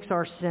he takes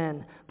our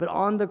sin, but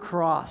on the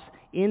cross,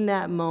 in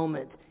that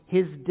moment,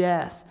 his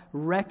death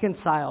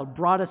reconciled,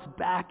 brought us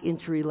back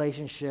into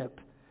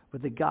relationship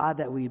with the God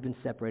that we've been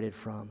separated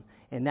from.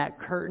 And that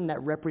curtain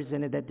that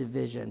represented that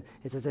division,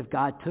 it's as if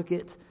God took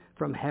it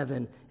from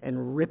heaven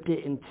and ripped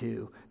it in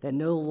two, that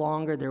no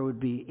longer there would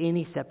be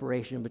any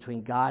separation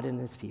between God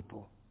and his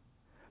people.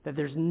 That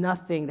there's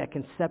nothing that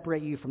can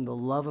separate you from the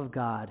love of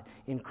God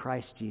in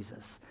Christ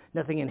Jesus.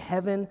 Nothing in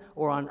heaven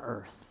or on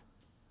earth.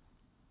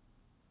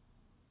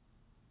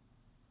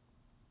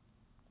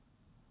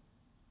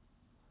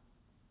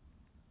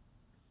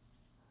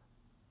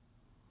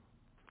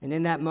 And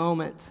in that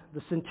moment,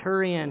 the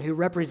centurion who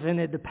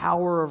represented the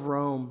power of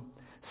Rome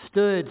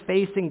stood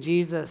facing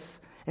Jesus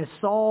and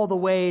saw the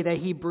way that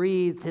he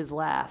breathed his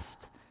last.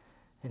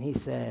 And he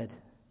said,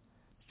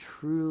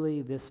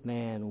 "Truly this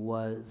man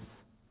was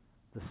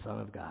the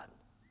Son of God."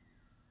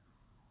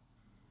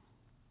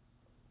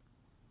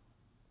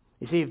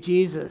 You see,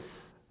 if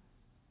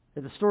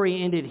the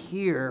story ended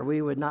here,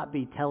 we would not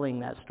be telling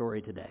that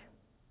story today.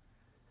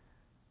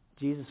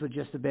 Jesus would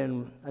just have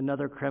been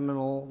another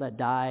criminal that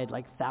died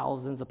like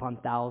thousands upon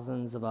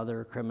thousands of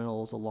other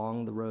criminals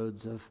along the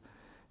roads of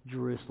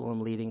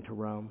Jerusalem leading to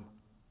Rome.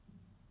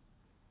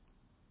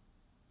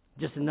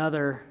 Just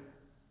another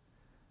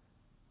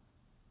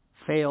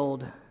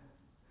failed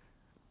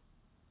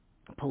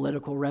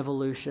political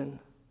revolution.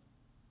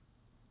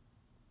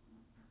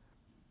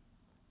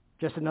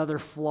 Just another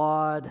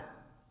flawed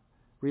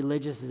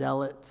religious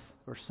zealot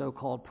or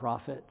so-called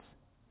prophet.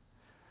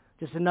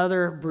 Just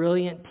another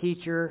brilliant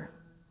teacher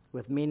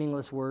with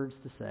meaningless words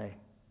to say.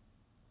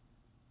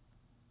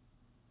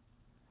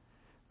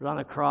 But on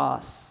the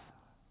cross,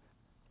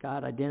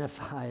 God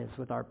identifies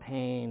with our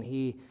pain.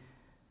 He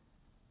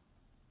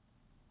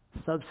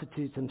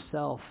substitutes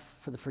himself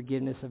for the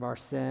forgiveness of our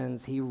sins.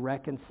 He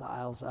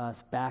reconciles us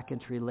back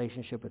into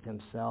relationship with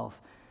himself.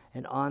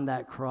 And on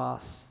that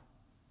cross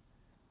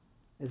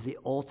is the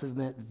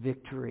ultimate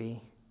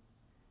victory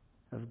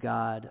of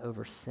God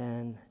over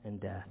sin and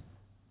death.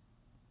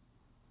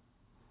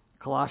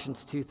 Colossians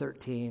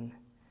 2:13,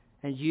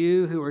 "And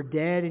you who were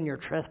dead in your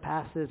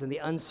trespasses and the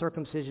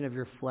uncircumcision of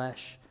your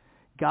flesh,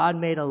 God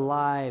made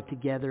alive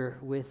together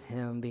with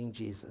him," being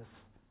Jesus,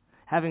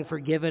 "having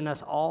forgiven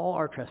us all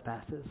our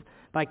trespasses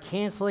by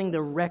canceling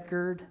the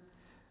record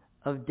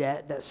of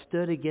debt that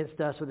stood against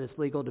us with its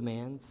legal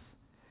demands.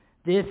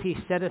 This he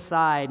set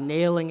aside,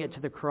 nailing it to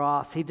the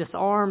cross. He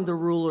disarmed the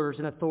rulers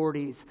and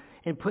authorities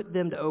and put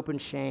them to open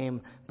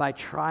shame by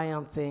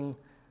triumphing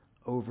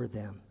over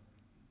them."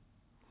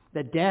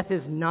 That death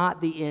is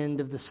not the end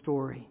of the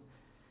story.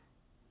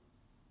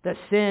 That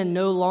sin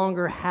no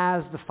longer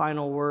has the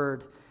final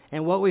word.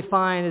 And what we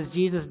find is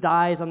Jesus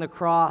dies on the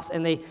cross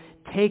and they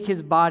take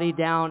his body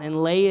down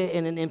and lay it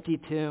in an empty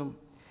tomb.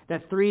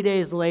 That 3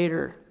 days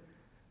later,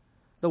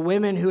 the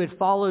women who had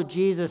followed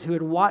Jesus, who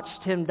had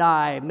watched him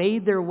die,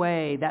 made their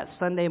way that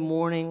Sunday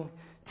morning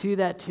to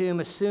that tomb,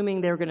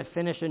 assuming they were going to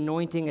finish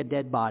anointing a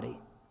dead body.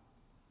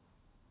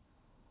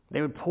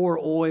 They would pour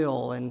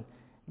oil and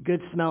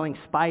good-smelling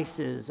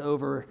spices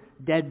over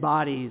dead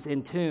bodies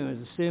in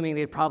tombs, assuming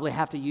they'd probably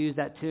have to use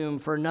that tomb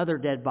for another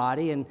dead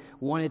body and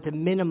wanted to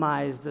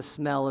minimize the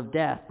smell of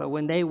death. But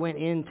when they went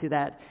into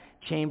that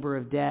chamber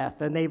of death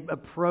and they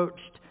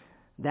approached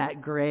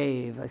that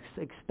grave,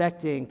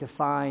 expecting to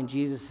find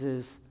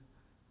Jesus'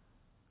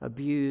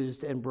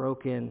 abused and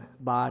broken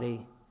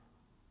body,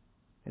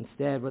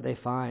 instead what they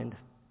find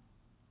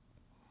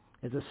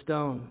is a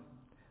stone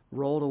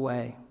rolled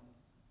away.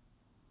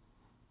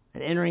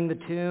 And entering the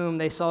tomb,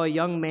 they saw a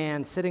young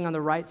man sitting on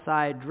the right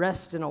side,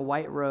 dressed in a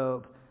white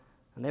robe,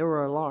 and they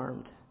were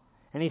alarmed.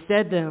 And he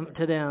said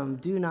to them,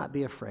 "Do not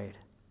be afraid.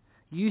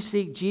 You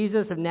seek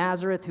Jesus of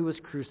Nazareth who was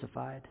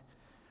crucified."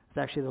 It's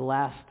actually the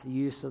last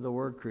use of the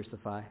word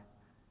crucify.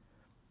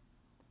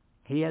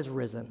 "He has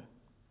risen.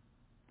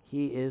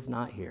 He is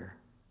not here.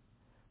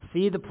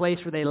 See the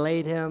place where they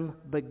laid him,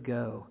 but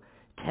go.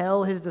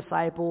 Tell his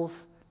disciples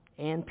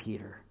and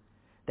Peter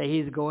that he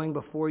is going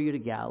before you to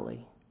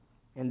Galilee.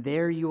 And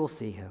there you will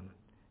see him,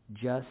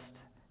 just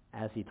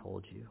as he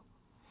told you."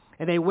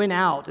 And they went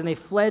out, and they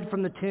fled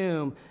from the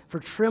tomb, for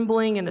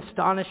trembling and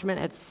astonishment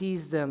had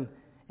seized them,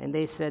 and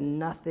they said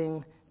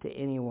nothing to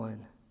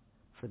anyone,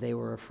 for they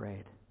were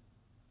afraid.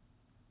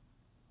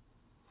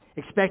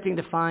 Expecting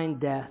to find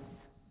death,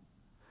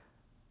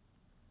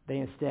 they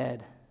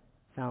instead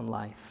found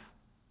life.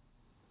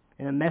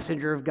 And a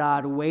messenger of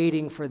God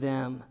waiting for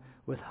them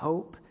with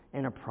hope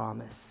and a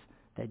promise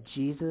that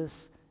Jesus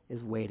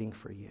is waiting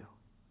for you.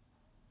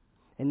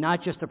 And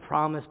not just a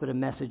promise, but a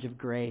message of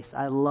grace.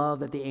 I love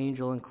that the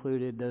angel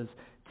included those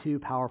two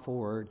powerful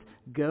words.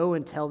 Go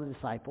and tell the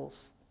disciples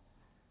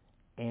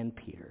and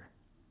Peter.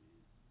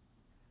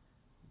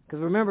 Because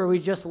remember, we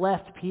just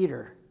left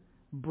Peter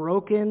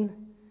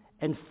broken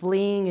and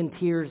fleeing in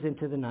tears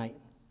into the night.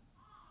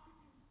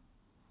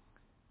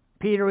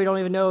 Peter, we don't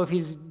even know if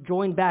he's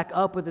joined back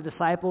up with the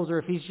disciples or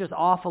if he's just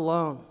off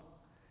alone.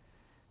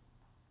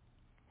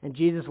 And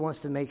Jesus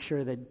wants to make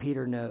sure that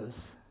Peter knows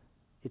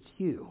it's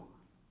you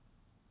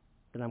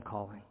that I'm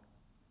calling.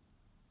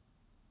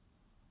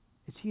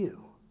 It's you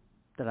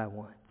that I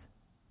want.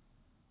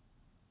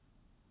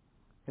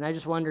 And I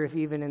just wonder if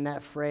even in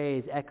that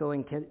phrase,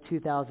 echoing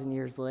 2,000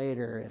 years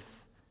later, if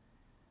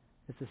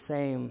it's the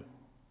same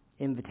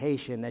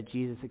invitation that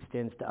Jesus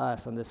extends to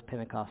us on this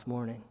Pentecost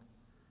morning.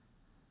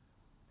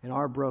 In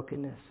our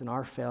brokenness, and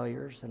our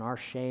failures, and our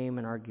shame,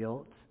 and our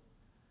guilt,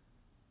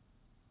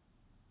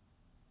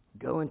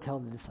 go and tell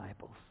the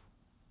disciples.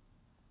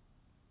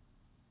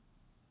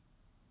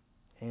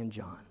 And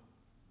John.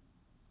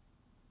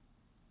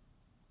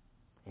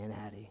 And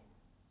Addie.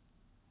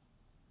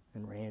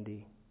 And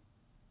Randy.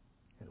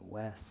 And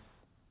Wes.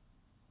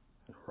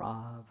 And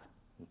Rob.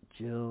 And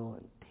Jill.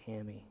 And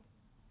Tammy.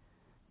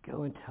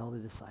 Go and tell the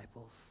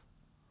disciples.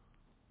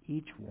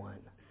 Each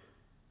one.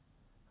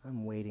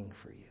 I'm waiting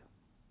for you.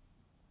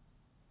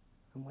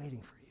 I'm waiting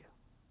for you.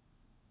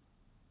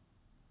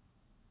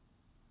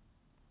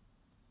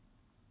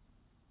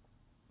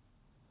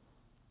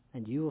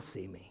 And you will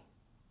see me,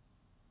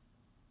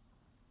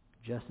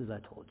 just as I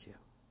told you.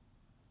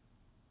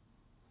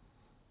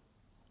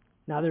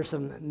 Now there's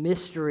some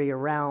mystery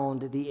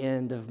around the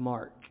end of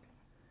Mark.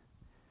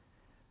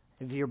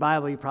 If your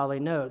Bible, you probably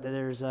note that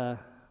there's a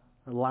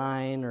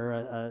line or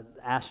a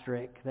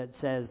asterisk that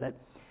says that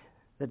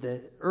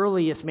the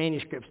earliest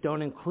manuscripts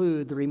don't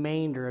include the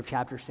remainder of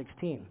chapter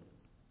 16.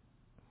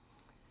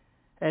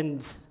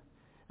 And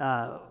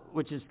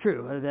which is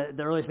true.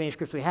 The earliest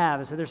manuscripts we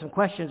have, and so there's some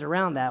questions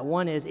around that.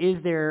 One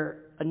is there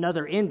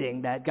another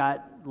ending that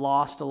got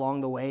lost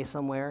along the way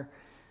somewhere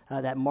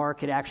that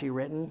Mark had actually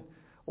written?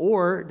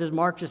 Or does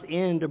Mark just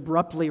end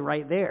abruptly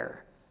right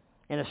there,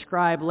 and a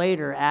scribe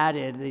later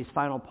added these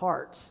final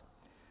parts?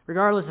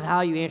 Regardless of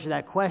how you answer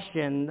that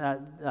question,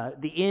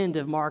 the end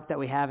of Mark that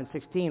we have in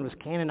 16 was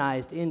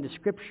canonized into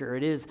Scripture.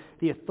 It is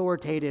the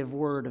authoritative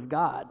Word of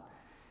God.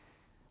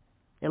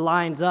 It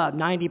lines up.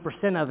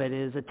 90% of it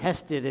is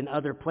attested in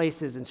other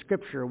places in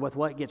Scripture with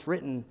what gets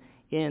written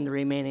in the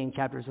remaining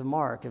chapters of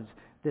Mark. Of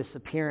this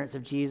appearance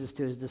of Jesus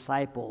to his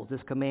disciples,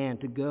 this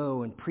command to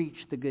go and preach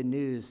the good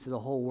news to the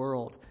whole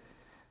world,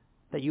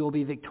 that you will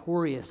be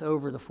victorious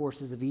over the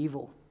forces of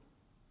evil.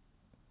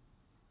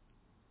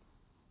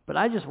 But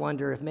I just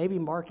wonder if maybe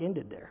Mark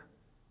ended there.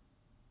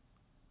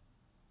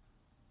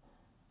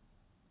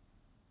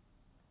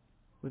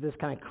 With this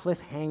kind of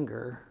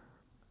cliffhanger,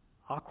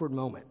 awkward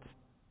moment.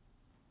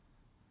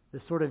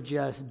 This sort of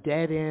just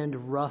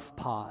dead-end, rough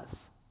pause.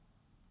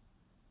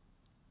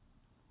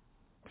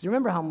 Because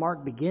remember how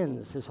Mark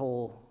begins his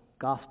whole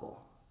gospel.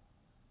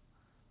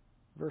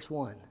 Verse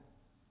 1.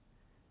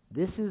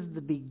 This is the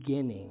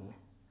beginning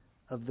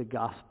of the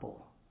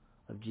gospel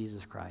of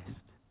Jesus Christ.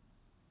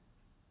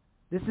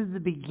 This is the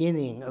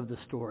beginning of the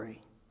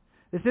story.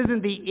 This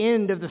isn't the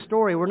end of the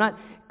story. We're not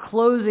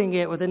closing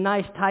it with a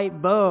nice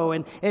tight bow,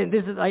 and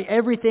this is like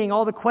everything,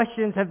 all the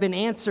questions have been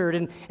answered,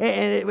 and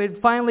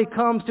it finally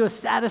comes to a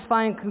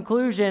satisfying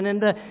conclusion,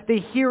 and the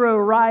hero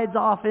rides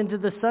off into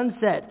the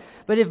sunset.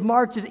 But if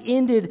Mark just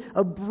ended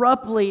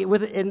abruptly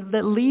and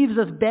that leaves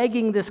us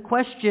begging this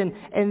question,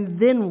 and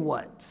then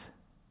what?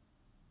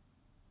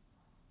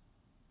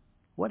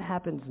 What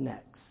happens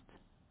next?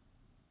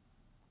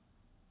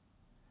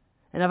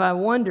 And if I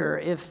wonder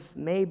if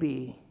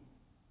maybe,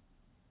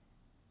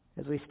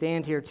 as we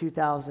stand here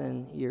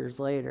 2,000 years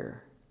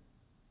later,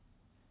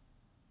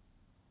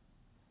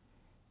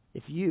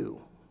 if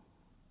you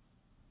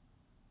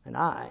and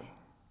I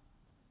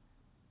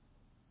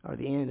are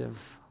the end of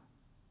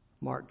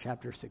Mark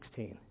chapter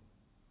 16.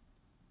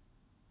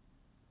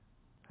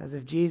 As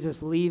if Jesus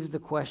leaves the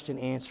question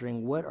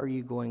answering, what are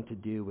you going to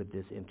do with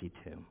this empty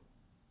tomb?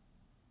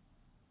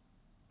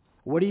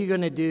 What are you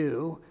going to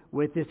do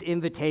with this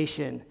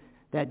invitation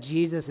that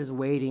Jesus is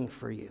waiting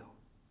for you?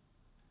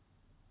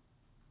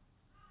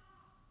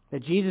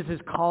 That Jesus is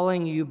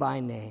calling you by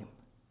name.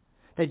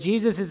 That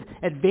Jesus is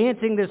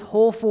advancing this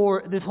whole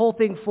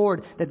thing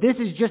forward. That this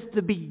is just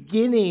the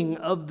beginning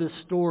of the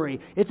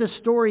story. It's a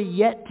story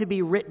yet to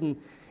be written,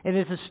 and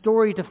it's a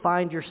story to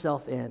find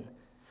yourself in.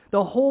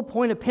 The whole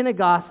point of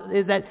Pentecost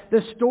is that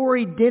the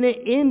story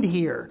didn't end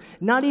here.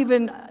 Not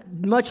even,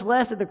 much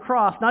less at the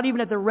cross, not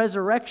even at the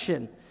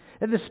resurrection.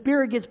 That the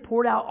Spirit gets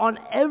poured out on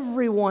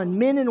everyone,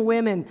 men and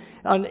women,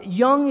 on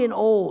young and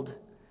old.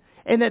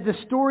 And that the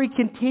story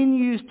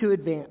continues to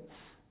advance.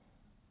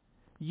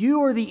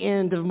 You are the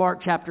end of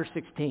Mark chapter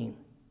 16.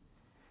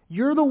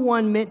 You're the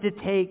one meant to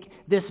take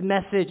this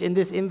message and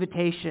this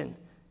invitation,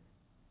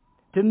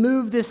 to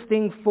move this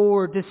thing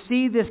forward, to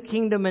see this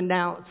kingdom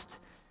announced,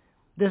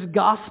 this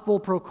gospel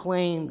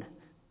proclaimed.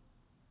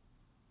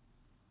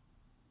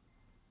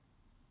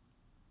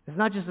 It's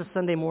not just a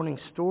Sunday morning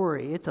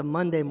story. It's a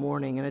Monday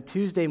morning and a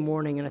Tuesday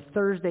morning and a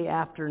Thursday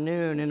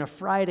afternoon and a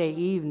Friday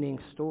evening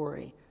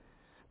story.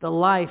 The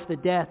life, the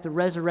death, the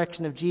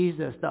resurrection of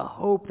Jesus, the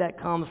hope that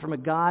comes from a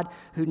God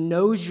who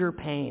knows your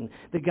pain,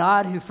 the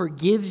God who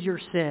forgives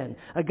your sin,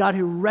 a God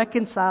who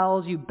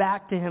reconciles you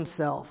back to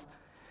himself.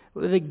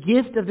 The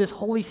gift of this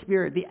Holy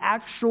Spirit, the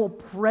actual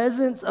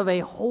presence of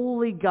a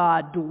holy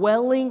God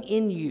dwelling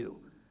in you.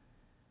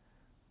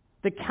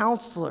 The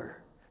counselor,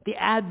 the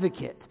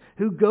advocate,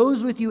 who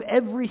goes with you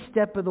every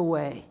step of the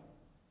way.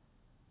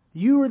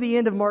 You are the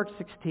end of Mark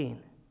 16.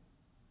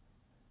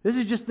 This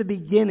is just the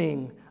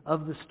beginning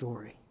of the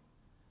story.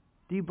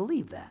 Do you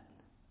believe that?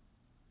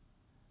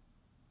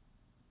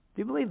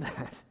 Do you believe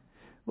that?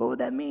 What would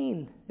that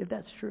mean if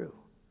that's true?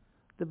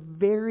 The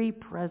very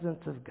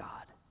presence of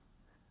God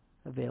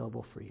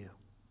available for you.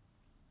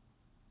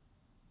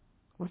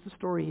 What's the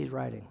story he's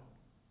writing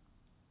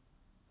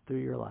through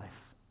your life?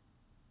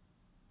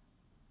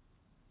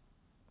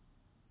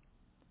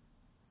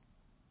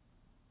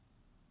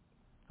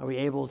 Are we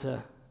able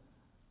to,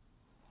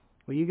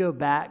 will you go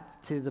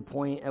back to the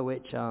point at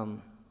which,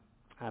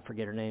 I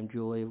forget her name,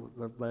 Julie,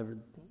 whatever,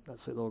 that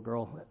sweet little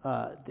girl,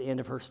 at the end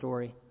of her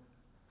story.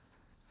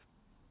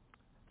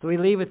 So we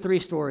leave with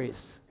 3 stories.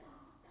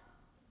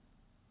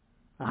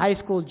 A high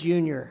school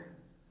junior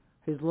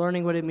who's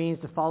learning what it means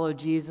to follow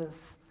Jesus,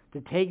 to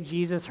take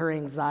Jesus, her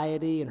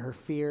anxiety and her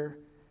fear,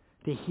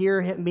 to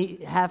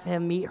have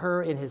him meet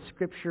her in his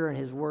scripture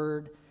and his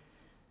word,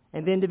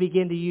 and then to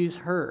begin to use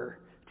her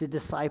to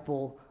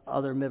disciple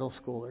other middle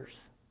schoolers.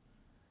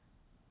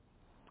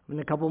 And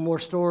a couple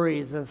more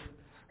stories of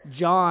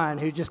John,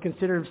 who just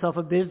considered himself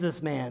a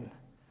businessman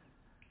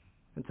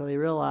until he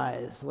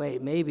realized,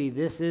 wait, maybe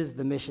this is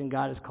the mission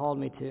God has called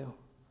me to.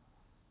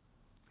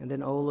 And then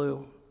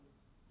Olu,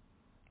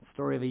 the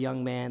story of a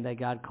young man that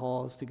God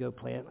calls to go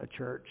plant a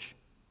church.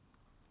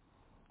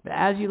 But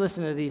as you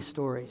listen to these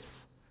stories,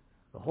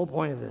 the whole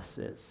point of this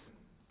is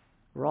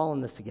we're all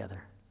in this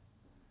together.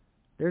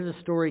 There's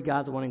a story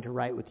God's wanting to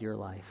write with your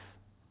life.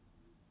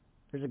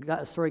 There's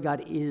a story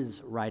God is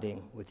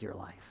writing with your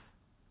life.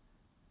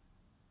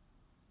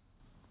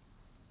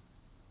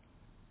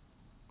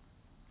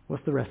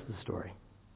 What's the rest of the story?